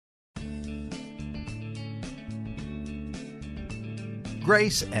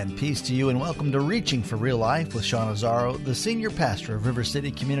Grace and peace to you, and welcome to Reaching for Real Life with Sean Azzaro, the senior pastor of River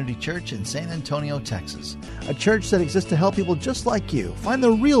City Community Church in San Antonio, Texas. A church that exists to help people just like you find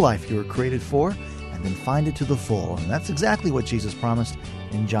the real life you were created for and then find it to the full. And that's exactly what Jesus promised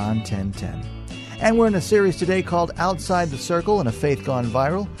in John 10:10. And we're in a series today called Outside the Circle and a Faith Gone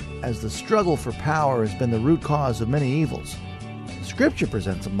Viral, as the struggle for power has been the root cause of many evils. Scripture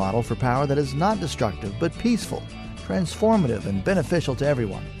presents a model for power that is not destructive but peaceful, transformative, and beneficial to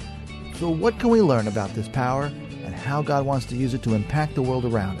everyone. So what can we learn about this power and how God wants to use it to impact the world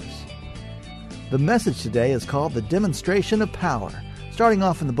around us? The message today is called The Demonstration of Power, starting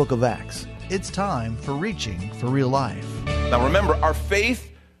off in the book of Acts. It's time for Reaching for Real Life. Now remember, our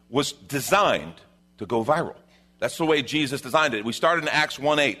faith was designed to go viral. That's the way Jesus designed it. We started in Acts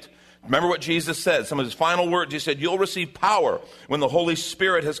 1:8. Remember what Jesus said, some of his final words. He said, "You'll receive power when the Holy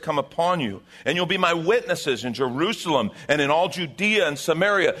Spirit has come upon you, and you'll be my witnesses in Jerusalem and in all Judea and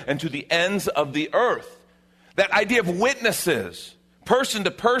Samaria and to the ends of the earth." That idea of witnesses, person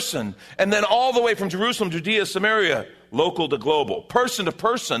to person, and then all the way from Jerusalem, Judea, Samaria, local to global. Person to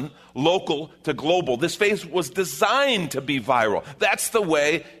person, local to global. This faith was designed to be viral. That's the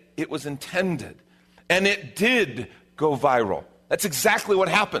way it was intended. And it did go viral. That's exactly what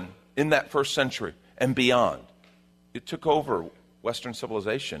happened in that first century and beyond. It took over Western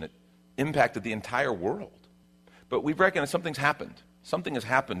civilization. It impacted the entire world. But we've recognized something's happened. Something has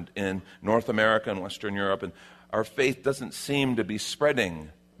happened in North America and Western Europe, and our faith doesn't seem to be spreading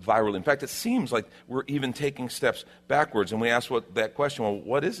virally. In fact, it seems like we're even taking steps backwards. And we ask that question, well,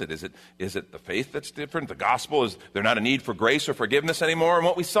 what is it? Is it the faith that's different? The gospel? Is there not a need for grace or forgiveness anymore? And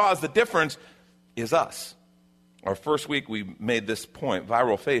what we saw is the difference is us. Our first week, we made this point.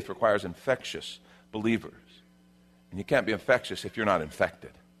 Viral faith requires infectious believers. And you can't be infectious if you're not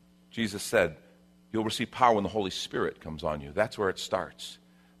infected. Jesus said, you'll receive power when the Holy Spirit comes on you. That's where it starts.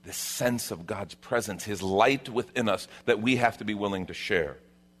 This sense of God's presence, his light within us that we have to be willing to share.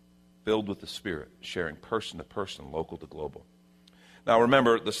 Filled with the Spirit, sharing person to person, local to global. Now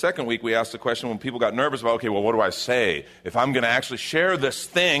remember, the second week we asked the question when people got nervous about, okay, well, what do I say? If I'm going to actually share this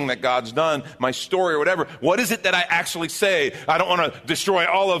thing that God's done, my story or whatever, what is it that I actually say? I don't want to destroy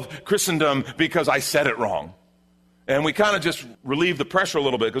all of Christendom because I said it wrong. And we kind of just relieve the pressure a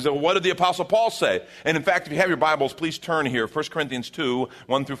little bit because what did the Apostle Paul say? And in fact, if you have your Bibles, please turn here. 1 Corinthians 2,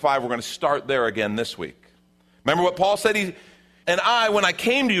 1 through 5, we're going to start there again this week. Remember what Paul said? And I, when I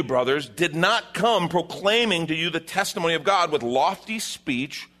came to you, brothers, did not come proclaiming to you the testimony of God with lofty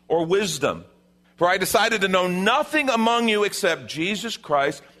speech or wisdom. For I decided to know nothing among you except Jesus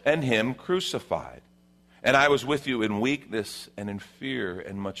Christ and him crucified. And I was with you in weakness and in fear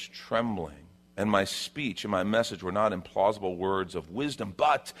and much trembling. And my speech and my message were not in plausible words of wisdom,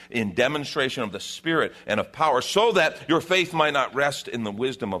 but in demonstration of the Spirit and of power, so that your faith might not rest in the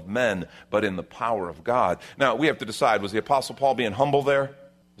wisdom of men, but in the power of God. Now, we have to decide, was the Apostle Paul being humble there?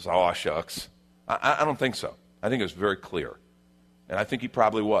 He was, oh, shucks. I don't think so. I think it was very clear. And I think he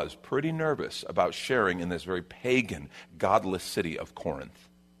probably was pretty nervous about sharing in this very pagan, godless city of Corinth.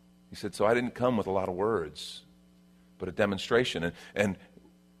 He said, so I didn't come with a lot of words, but a demonstration. And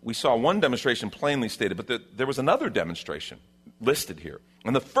we saw one demonstration plainly stated, but there was another demonstration listed here.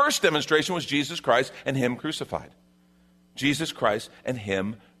 And the first demonstration was Jesus Christ and him crucified. Jesus Christ and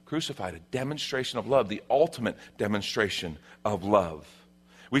him crucified, a demonstration of love, the ultimate demonstration of love.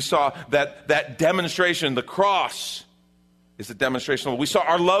 We saw that demonstration, the cross, is a demonstration of love. We saw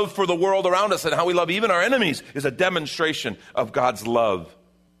our love for the world around us and how we love even our enemies is a demonstration of God's love.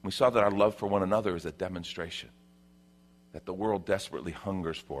 We saw that our love for one another is a demonstration that the world desperately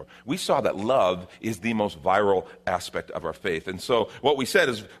hungers for. We saw that love is the most viral aspect of our faith. And so what we said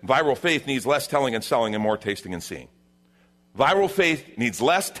is viral faith needs less telling and selling and more tasting and seeing. Viral faith needs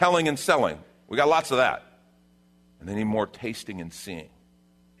less telling and selling. We got lots of that. And they need more tasting and seeing.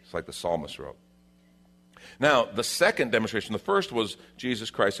 It's like the psalmist wrote. Now, the second demonstration, the first was Jesus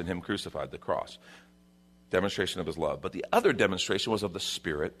Christ and him crucified, the cross. Demonstration of his love. But the other demonstration was of the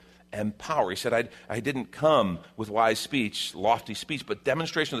Spirit and power. He said, I didn't come with wise speech, lofty speech, but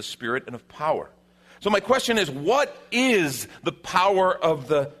demonstration of the Spirit and of power. So my question is, what is the power of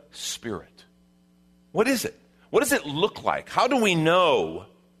the Spirit? What is it? What does it look like? How do we know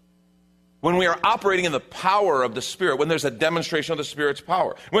when we are operating in the power of the Spirit, when there's a demonstration of the Spirit's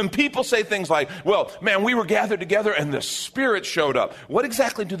power? When people say things like, well, man, we were gathered together and the Spirit showed up. What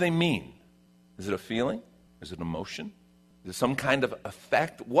exactly do they mean? Is it a feeling? Is it an emotion? Is it some kind of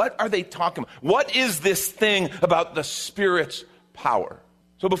effect? What are they talking about? What is this thing about the Spirit's power?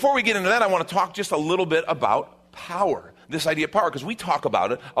 So before we get into that, I want to talk just a little bit about power, this idea of power, because we talk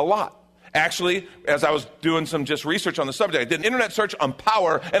about it a lot. Actually, as I was doing some just research on the subject, I did an internet search on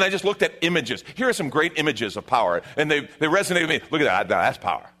power, and I just looked at images. Here are some great images of power, and they resonated with me. Look at that. That's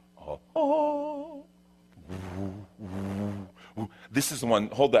power. Oh. This is the one,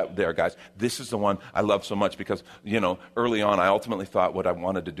 hold that there, guys. This is the one I love so much because, early on, I ultimately thought what I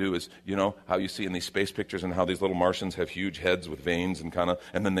wanted to do is, how you see in these space pictures and how these little Martians have huge heads with veins and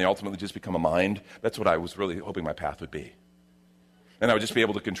then they ultimately just become a mind. That's what I was really hoping my path would be. And I would just be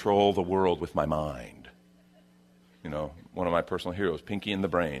able to control the world with my mind. One of my personal heroes, Pinky and the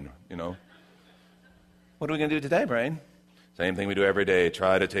Brain, What are we going to do today, Brain? Same thing we do every day,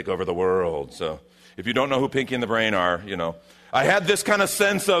 try to take over the world. So if you don't know who Pinky and the Brain are, I had this kind of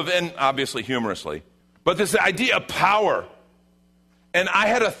sense of, and obviously humorously, but this idea of power. And I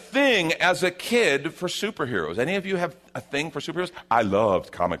had a thing as a kid for superheroes. Any of you have a thing for superheroes? I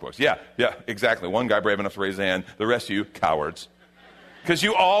loved comic books. Yeah, exactly. One guy brave enough to raise his hand. The rest of you, cowards. Because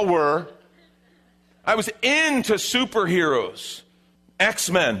you all were. I was into superheroes.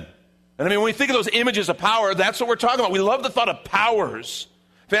 X-Men. And when we think of those images of power, that's what we're talking about. We love the thought of powers.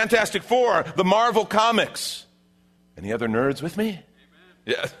 Fantastic Four, the Marvel Comics. Any other nerds with me? Amen.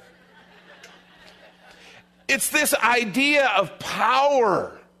 Yeah. It's this idea of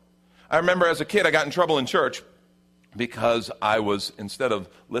power. I remember as a kid, I got in trouble in church because I was, instead of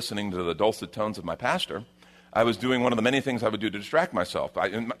listening to the dulcet tones of my pastor, I was doing one of the many things I would do to distract myself.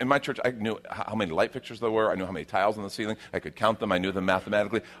 In my church, I knew how many light fixtures there were. I knew how many tiles on the ceiling. I could count them. I knew them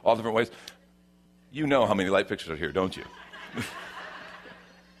mathematically, all different ways. You know how many light fixtures are here, don't you?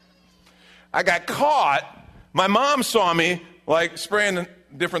 I got caught. My mom saw me, spraying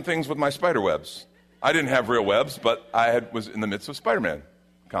different things with my spider webs. I didn't have real webs, but I was in the midst of Spider-Man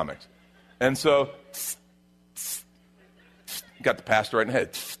comics. And so, got the pastor right in the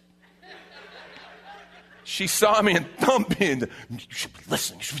head. She saw me and thumped me, and you should be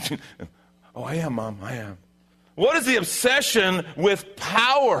listening. Oh, I am, Mom, I am. What is the obsession with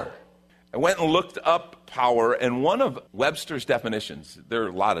power? I went and looked up power, and one of Webster's definitions, there are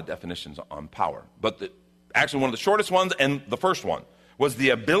a lot of definitions on power, but actually one of the shortest ones and the first one was the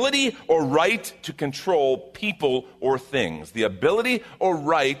ability or right to control people or things. The ability or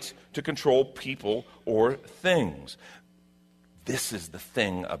right to control people or things. This is the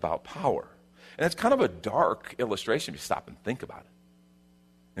thing about power. And it's kind of a dark illustration if you stop and think about it.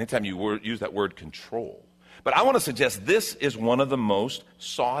 Anytime you use that word control. But I want to suggest this is one of the most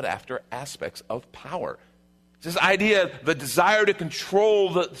sought-after aspects of power. It's this idea, the desire to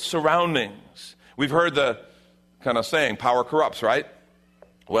control the surroundings. We've heard the kind of saying, power corrupts, right?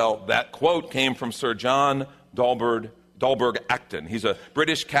 Well, that quote came from Sir John Dalberg Acton. He's a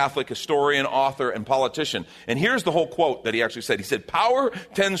British Catholic historian, author, and politician. And here's the whole quote that he actually said. He said, power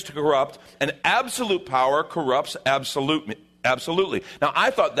tends to corrupt, and absolute power corrupts absolutely. Now,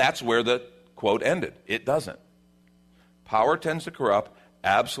 I thought that's where the quote ended. It doesn't. Power tends to corrupt.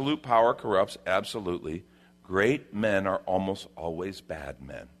 Absolute power corrupts absolutely. Great men are almost always bad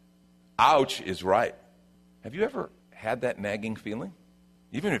men. Ouch is right. Have you ever had that nagging feeling?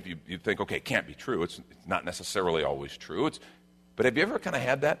 Even if you think, okay, it can't be true. It's not necessarily always true. But have you ever kind of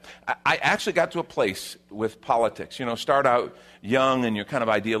had that? I actually got to a place with politics. Start out young and you're kind of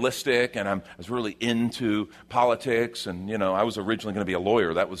idealistic, and I was really into politics, and, I was originally going to be a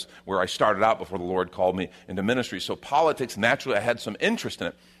lawyer. That was where I started out before the Lord called me into ministry. So politics, naturally, I had some interest in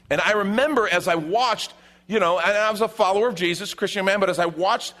it. And I remember as I watched, and I was a follower of Jesus, Christian man, but as I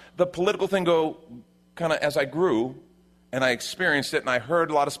watched the political thing go kind of as I grew, and I experienced it, and I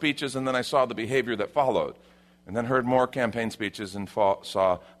heard a lot of speeches, and then I saw the behavior that followed. And then heard more campaign speeches and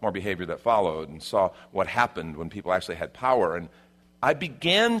saw more behavior that followed, and saw what happened when people actually had power. And I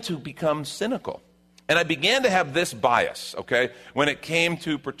began to become cynical. And I began to have this bias, okay, when it came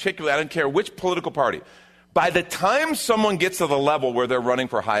to particularly, I didn't care which political party. By the time someone gets to the level where they're running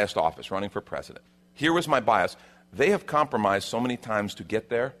for highest office, running for president, here was my bias. They have compromised so many times to get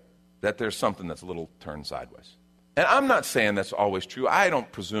there that there's something that's a little turned sideways. And I'm not saying that's always true. I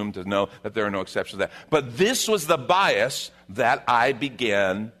don't presume to know that there are no exceptions to that. But this was the bias that I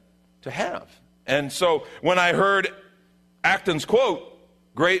began to have. And so when I heard Acton's quote,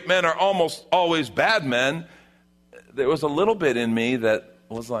 great men are almost always bad men, there was a little bit in me that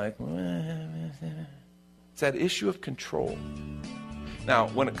was like, it's that issue of control. Now,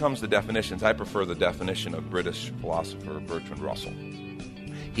 when it comes to definitions, I prefer the definition of British philosopher Bertrand Russell.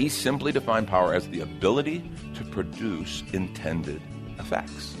 He simply defined power as the ability to produce intended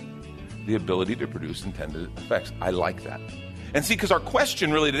effects. The ability to produce intended effects. I like that. And see, because our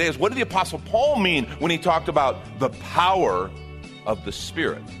question really today is, what did the Apostle Paul mean when he talked about the power of the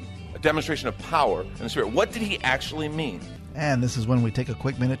Spirit? A demonstration of power in the Spirit. What did he actually mean? And this is when we take a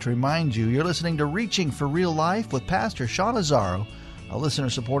quick minute to remind you you're listening to Reaching for Real Life with Pastor Sean Azzaro, a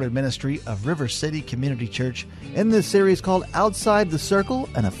listener-supported ministry of River City Community Church, in this series called Outside the Circle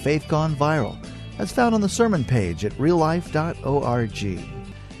and a Faith Gone Viral. That's found on the sermon page at reallife.org.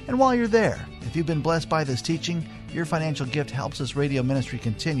 And while you're there, if you've been blessed by this teaching, your financial gift helps this radio ministry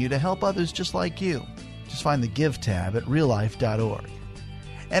continue to help others just like you. Just find the Give tab at reallife.org.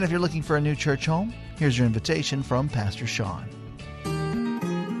 And if you're looking for a new church home, here's your invitation from Pastor Sean.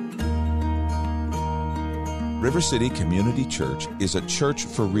 River City Community Church is a church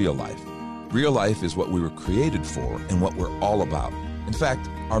for real life. Real life is what we were created for and what we're all about. In fact,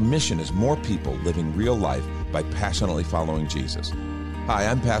 our mission is more people living real life by passionately following Jesus. Hi,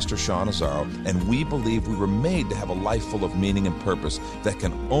 I'm Pastor Sean Azzaro, and we believe we were made to have a life full of meaning and purpose that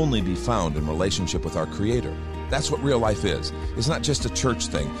can only be found in relationship with our Creator. That's what real life is. It's not just a church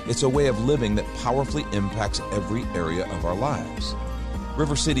thing. It's a way of living that powerfully impacts every area of our lives.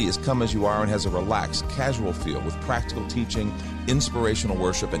 River City is come as you are and has a relaxed, casual feel with practical teaching, inspirational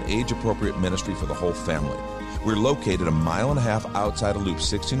worship, and age-appropriate ministry for the whole family. We're located a mile and a half outside of Loop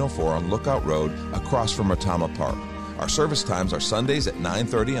 1604 on Lookout Road across from Retama Park. Our service times are Sundays at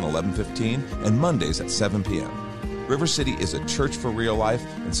 9:30 and 11:15 and Mondays at 7 p.m. River City is a church for real life,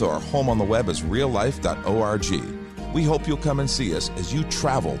 and so our home on the web is reallife.org. We hope you'll come and see us as you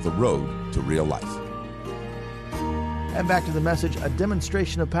travel the road to real life. And back to the message, a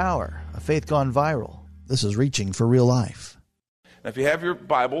demonstration of power, a faith gone viral. This is Reaching for Real Life. Now, if you have your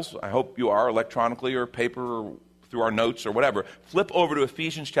Bibles, I hope you are, electronically or paper or through our notes or whatever, flip over to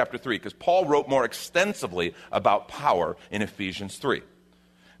Ephesians chapter 3, because Paul wrote more extensively about power in Ephesians 3.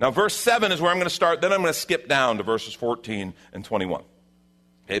 Now, verse 7 is where I'm going to start. Then I'm going to skip down to verses 14 and 21.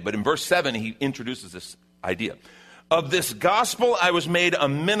 Okay, but in verse 7, he introduces this idea. Of this gospel I was made a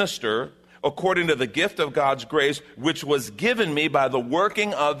minister according to the gift of God's grace, which was given me by the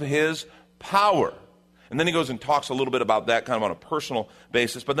working of his power. And then he goes and talks a little bit about that kind of on a personal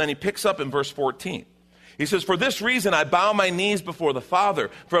basis. But then he picks up in verse 14. He says, for this reason I bow my knees before the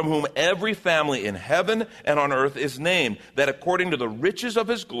Father, from whom every family in heaven and on earth is named, that according to the riches of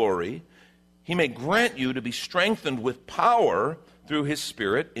his glory, he may grant you to be strengthened with power through his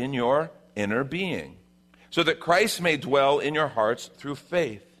Spirit in your inner being, so that Christ may dwell in your hearts through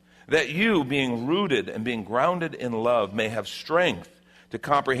faith, that you, being rooted and being grounded in love, may have strength to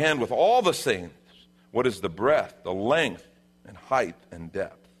comprehend with all the saints what is the breadth, the length, and height and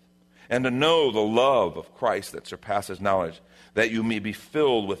depth, and to know the love of Christ that surpasses knowledge, that you may be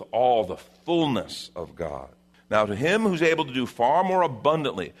filled with all the fullness of God. Now to him who's able to do far more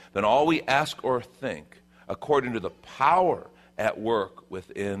abundantly than all we ask or think, according to the power at work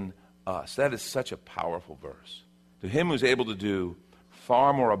within us. That is such a powerful verse. To him who's able to do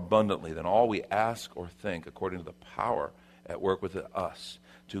far more abundantly than all we ask or think, according to the power at work within us.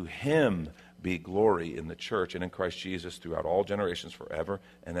 To him be glory in the church and in Christ Jesus throughout all generations, forever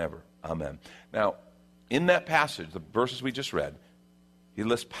and ever. Amen. Now, in that passage, the verses we just read, he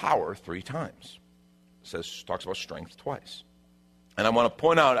lists power 3 times. Talks about strength twice. And I want to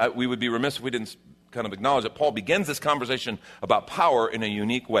point out, we would be remiss if we didn't kind of acknowledge that Paul begins this conversation about power in a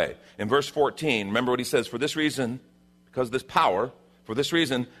unique way. In verse 14, remember what he says, for this reason, because of this power, for this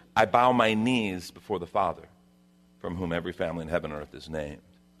reason, I bow my knees before the Father, from whom every family in heaven and earth is named.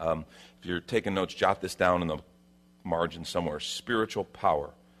 If you're taking notes, jot this down in the margin somewhere. Spiritual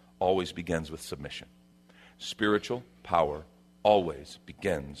power always begins with submission. Spiritual power always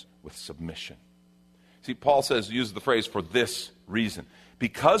begins with submission. See, Paul uses the phrase, for this reason.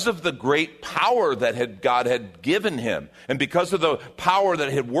 Because of the great power that God had given him, and because of the power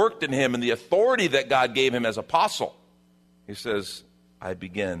that had worked in him and the authority that God gave him as apostle, he says, I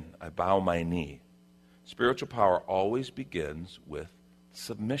bow my knee. Spiritual power always begins with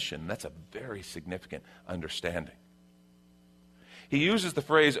submission. That's a very significant understanding. He uses the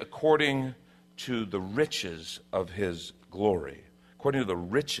phrase, according to the riches of his glory. According to the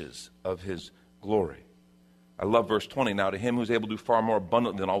riches of his glory. I love verse 20. Now to him who's able to do far more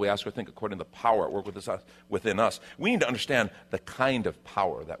abundantly than all we ask or think, according to the power at work within us. We need to understand the kind of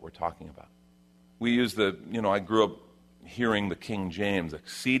power that we're talking about. We use I grew up hearing the King James,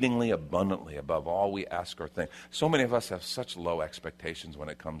 exceedingly abundantly above all we ask or think. So many of us have such low expectations when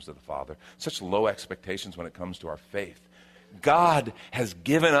it comes to the Father, such low expectations when it comes to our faith. God has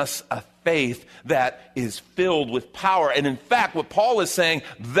given us a faith that is filled with power. And in fact, what Paul is saying,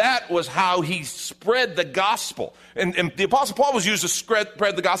 that was how he spread the gospel. And the Apostle Paul was used to spread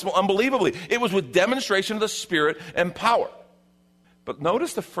the gospel unbelievably. It was with demonstration of the Spirit and power. But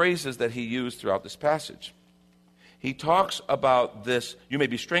notice the phrases that he used throughout this passage. He talks about this, you may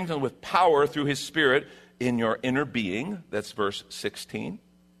be strengthened with power through his Spirit in your inner being. That's verse 16.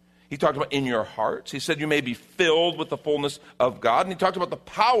 He talked about in your hearts. He said you may be filled with the fullness of God. And he talked about the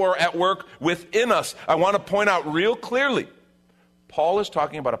power at work within us. I want to point out real clearly, Paul is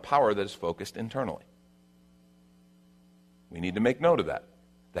talking about a power that is focused internally. We need to make note of that.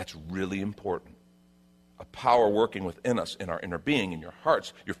 That's really important. A power working within us, in our inner being, in your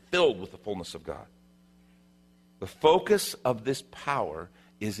hearts. You're filled with the fullness of God. The focus of this power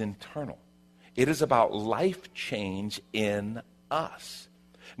is internal. It is about life change in us.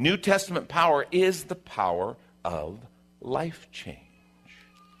 New Testament power is the power of life change.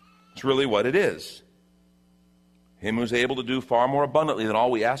 It's really what it is. Him who's able to do far more abundantly than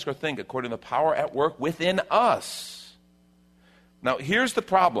all we ask or think, according to the power at work within us. Now, here's the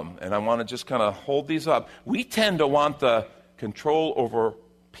problem, and I want to just kind of hold these up. We tend to want the control over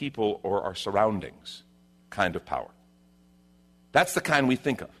people or our surroundings kind of power. That's the kind we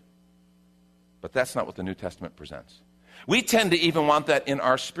think of. But that's not what the New Testament presents. We tend to even want that in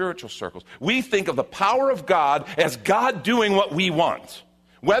our spiritual circles. We think of the power of God as God doing what we want,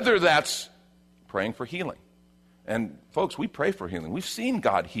 whether that's praying for healing. And folks, we pray for healing. We've seen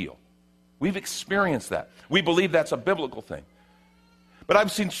God heal. We've experienced that. We believe that's a biblical thing. But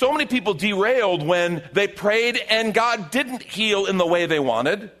I've seen so many people derailed when they prayed and God didn't heal in the way they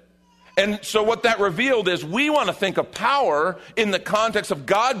wanted. And so what that revealed is we want to think of power in the context of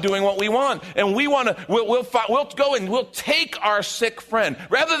God doing what we want. And we'll go and we'll take our sick friend.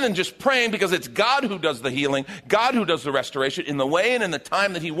 Rather than just praying because it's God who does the healing, God who does the restoration in the way and in the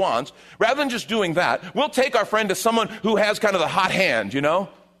time that he wants, rather than just doing that, we'll take our friend to someone who has kind of the hot hand, you know?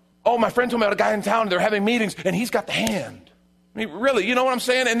 Oh, my friend told me about a guy in town, they're having meetings, and he's got the hand. I mean, really, you know what I'm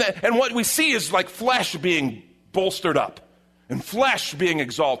saying? And what we see is like flesh being bolstered up and flesh being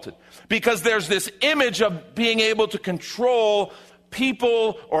exalted. Because there's this image of being able to control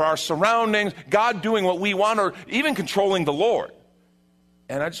people or our surroundings, God doing what we want, or even controlling the Lord.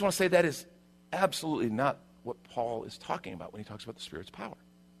 And I just want to say that is absolutely not what Paul is talking about when he talks about the Spirit's power.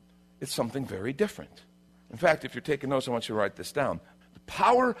 It's something very different. In fact, if you're taking notes, I want you to write this down. The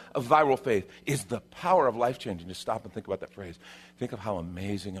power of viral faith is the power of life-changing. Just stop and think about that phrase. Think of how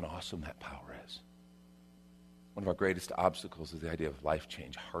amazing and awesome that power is. One of our greatest obstacles is the idea of life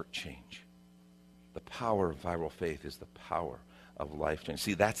change, heart change. The power of viral faith is the power of life change.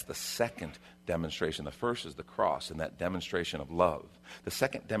 See, that's the second demonstration. The first is the cross and that demonstration of love. The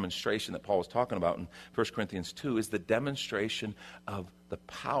second demonstration that Paul was talking about in 1 Corinthians 2 is the demonstration of the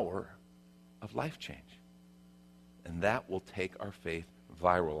power of life change. And that will take our faith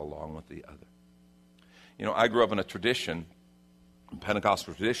viral along with the other. You know, I grew up in a tradition, a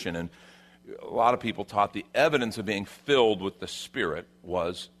Pentecostal tradition, and a lot of people taught the evidence of being filled with the Spirit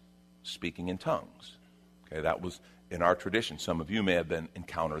was speaking in tongues. Okay, that was in our tradition. Some of you may have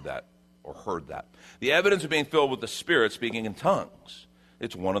encountered that or heard that. The evidence of being filled with the Spirit, speaking in tongues.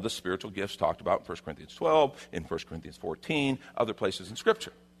 It's one of the spiritual gifts talked about in 1 Corinthians 12, in 1 Corinthians 14, other places in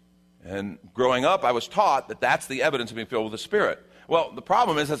Scripture. And growing up, I was taught that that's the evidence of being filled with the Spirit. Well, the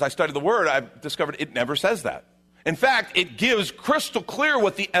problem is, as I studied the Word, I've discovered it never says that. In fact, it gives crystal clear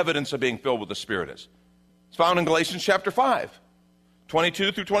what the evidence of being filled with the Spirit is. It's found in Galatians chapter 5,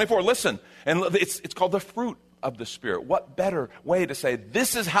 22 through 24. Listen, and it's called the fruit of the Spirit. What better way to say,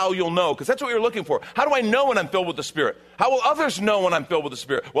 this is how you'll know, because that's what you're looking for. How do I know when I'm filled with the Spirit? How will others know when I'm filled with the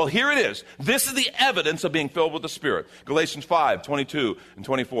Spirit? Well, here it is. This is the evidence of being filled with the Spirit. Galatians 5, 22 and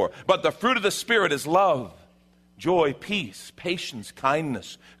 24. But the fruit of the Spirit is love, joy, peace, patience,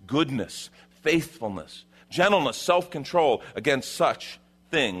 kindness, goodness, faithfulness, gentleness, self-control. Against such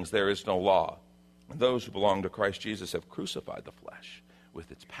things there is no law. And those who belong to Christ Jesus have crucified the flesh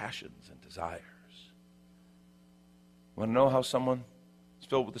with its passions and desires. You want to know how someone is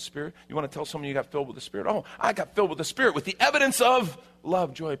filled with the Spirit? You want to tell someone you got filled with the Spirit? Oh, I got filled with the Spirit with the evidence of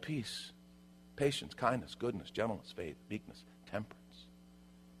love, joy, peace, patience, kindness, goodness, gentleness, faith, meekness, temperance.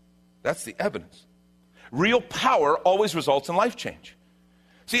 That's the evidence. Real power always results in life change.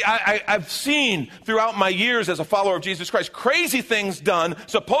 See, I've seen throughout my years as a follower of Jesus Christ, crazy things done,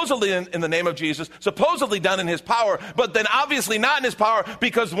 supposedly in the name of Jesus, supposedly done in his power, but then obviously not in his power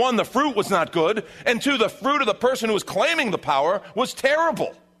because, one, the fruit was not good, and two, the fruit of the person who was claiming the power was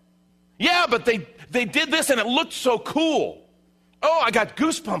terrible. Yeah, but they did this and it looked so cool. Oh, I got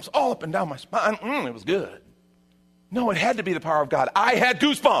goosebumps all up and down my spine. It was good. No, it had to be the power of God. I had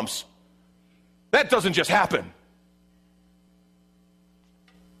goosebumps. That doesn't just happen.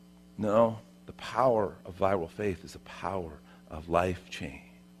 No, the power of viral faith is the power of life change.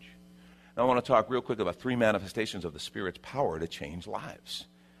 Now I want to talk real quick about 3 manifestations of the Spirit's power to change lives.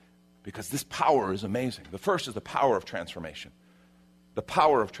 Because this power is amazing. The first is the power of transformation. The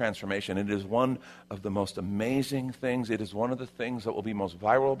power of transformation. It is one of the most amazing things. It is one of the things that will be most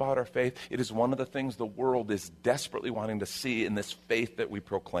viral about our faith. It is one of the things the world is desperately wanting to see in this faith that we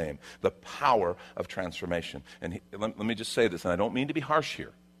proclaim. The power of transformation. And let me just say this, and I don't mean to be harsh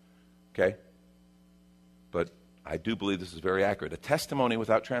here, okay? But I do believe this is very accurate. A testimony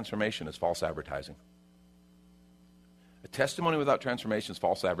without transformation is false advertising. A testimony without transformation is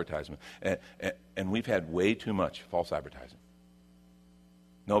false advertisement. And we've had way too much false advertising.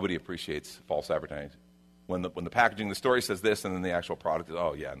 Nobody appreciates false advertising. When the packaging, the story says this, and then the actual product is,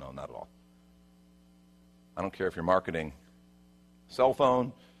 oh yeah, no, not at all. I don't care if you're marketing a cell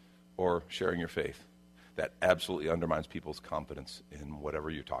phone or sharing your faith. That absolutely undermines people's confidence in whatever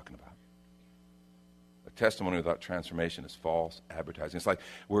you're talking about. A testimony without transformation is false advertising. It's like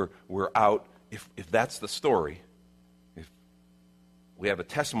we're out, if that's the story, if we have a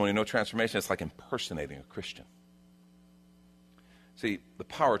testimony, no transformation, it's like impersonating a Christian. See, the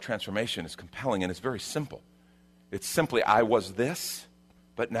power of transformation is compelling, and it's very simple. It's simply, I was this,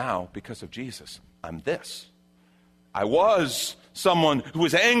 but now, because of Jesus, I'm this. I was someone who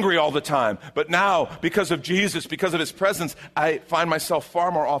was angry all the time, but now, because of Jesus, because of his presence, I find myself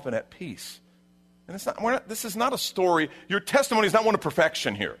far more often at peace. And this is not a story. Your testimony is not one of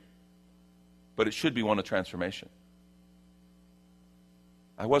perfection here, but it should be one of transformation.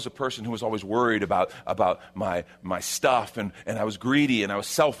 I was a person who was always worried about my stuff, and I was greedy, and I was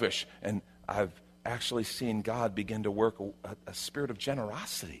selfish, and I've actually seen God begin to work a spirit of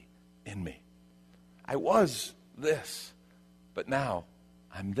generosity in me. I was this, but now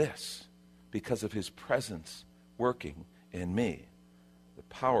I'm this because of his presence working in me. The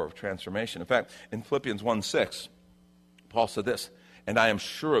power of transformation. In fact, in Philippians 1:6, Paul said this, and I am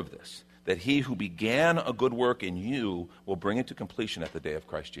sure of this, that he who began a good work in you will bring it to completion at the day of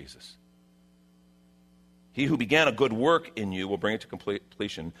Christ Jesus. He who began a good work in you will bring it to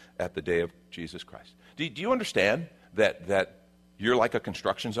completion at the day of Jesus Christ. Do you understand that you're like a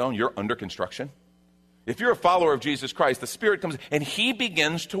construction zone? You're under construction? If you're a follower of Jesus Christ, the Spirit comes and he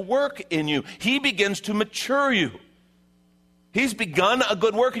begins to work in you. He begins to mature you. He's begun a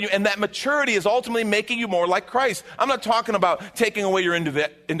good work in you, and that maturity is ultimately making you more like Christ. I'm not talking about taking away your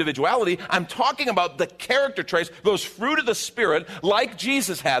individuality. I'm talking about the character traits, those fruit of the Spirit, like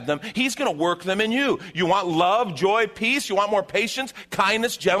Jesus had them. He's going to work them in you. You want love, joy, peace? You want more patience,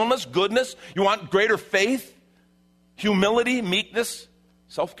 kindness, gentleness, goodness? You want greater faith, humility, meekness,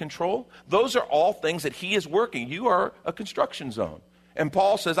 self-control? Those are all things that he is working. You are a construction zone. And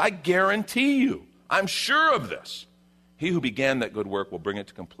Paul says, I guarantee you, I'm sure of this. He who began that good work will bring it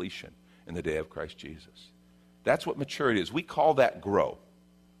to completion in the day of Christ Jesus. That's what maturity is. We call that grow.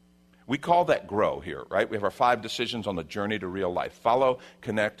 We call that grow here, right? We have our 5 decisions on the journey to real life. Follow,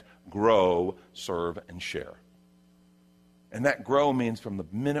 connect, grow, serve, and share. And that grow means from the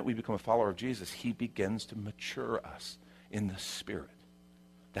minute we become a follower of Jesus, he begins to mature us in the Spirit.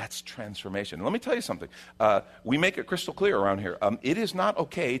 That's transformation. And let me tell you something. We make it crystal clear around here. It is not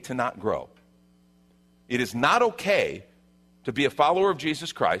okay to not grow. It is not okay to be a follower of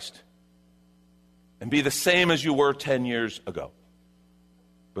Jesus Christ and be the same as you were 10 years ago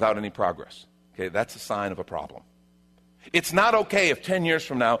without any progress. Okay, that's a sign of a problem. It's not okay if 10 years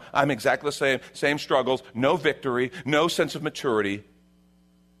from now I'm exactly the same struggles, no victory, no sense of maturity.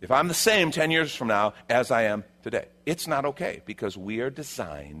 If I'm the same 10 years from now as I am today, it's not okay because we are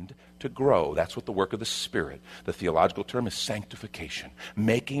designed to grow. That's what the work of the Spirit, the theological term is sanctification,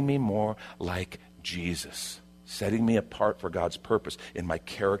 making me more like Jesus, setting me apart for God's purpose in my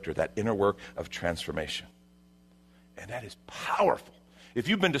character, that inner work of transformation. And that is powerful. If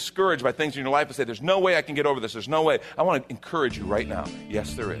you've been discouraged by things in your life and say, there's no way I can get over this, there's no way, I want to encourage you right now.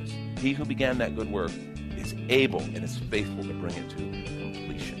 Yes, there is. He who began that good work is able and is faithful to bring it to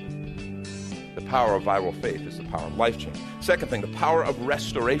completion. The power of viral faith is the power of life change. Second thing, the power of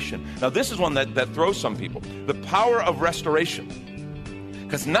restoration. Now, this is one that throws some people. The power of restoration.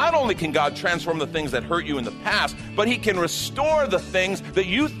 Because not only can God transform the things that hurt you in the past, but he can restore the things that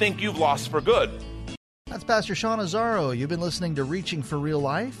you think you've lost for good. That's Pastor Sean Azzaro. You've been listening to Reaching for Real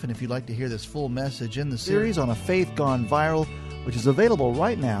Life, and if you'd like to hear this full message in the series on a faith gone viral, which is available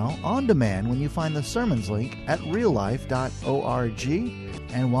right now on demand when you find the sermons link at reallife.org.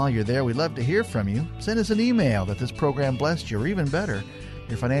 And while you're there, we'd love to hear from you. Send us an email that this program blessed you, or even better,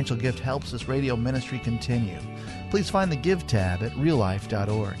 your financial gift helps this radio ministry continue. Please find the Give tab at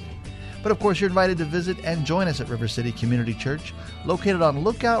reallife.org. But of course, you're invited to visit and join us at River City Community Church, located on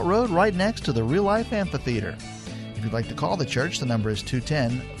Lookout Road right next to the Real Life Amphitheater. If you'd like to call the church, the number is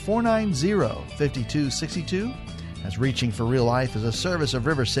 210-490-5262. As Reaching for Real Life is a service of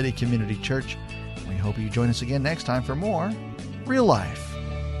River City Community Church. We hope you join us again next time for more real life.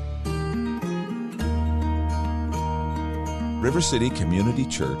 River City Community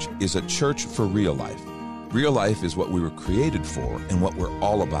Church is a church for real life. Real life is what we were created for and what we're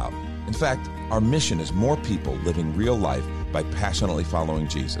all about. In fact, our mission is more people living real life by passionately following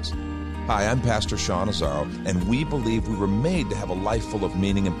Jesus. Hi, I'm Pastor Sean Azzaro, and we believe we were made to have a life full of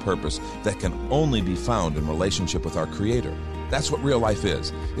meaning and purpose that can only be found in relationship with our Creator. That's what real life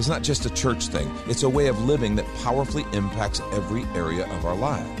is. It's not just a church thing. It's a way of living that powerfully impacts every area of our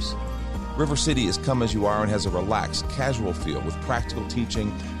lives. River City is come as you are and has a relaxed, casual feel with practical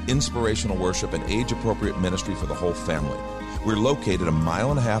teaching, inspirational worship, and age-appropriate ministry for the whole family. We're located a mile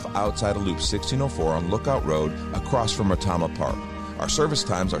and a half outside of Loop 1604 on Lookout Road across from Retama Park. Our service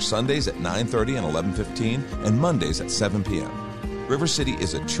times are Sundays at 9:30 and 11:15 and Mondays at 7 p.m. River City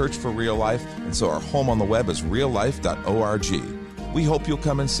is a church for real life, and so our home on the web is reallife.org. We hope you'll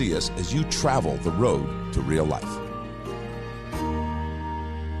come and see us as you travel the road to real life.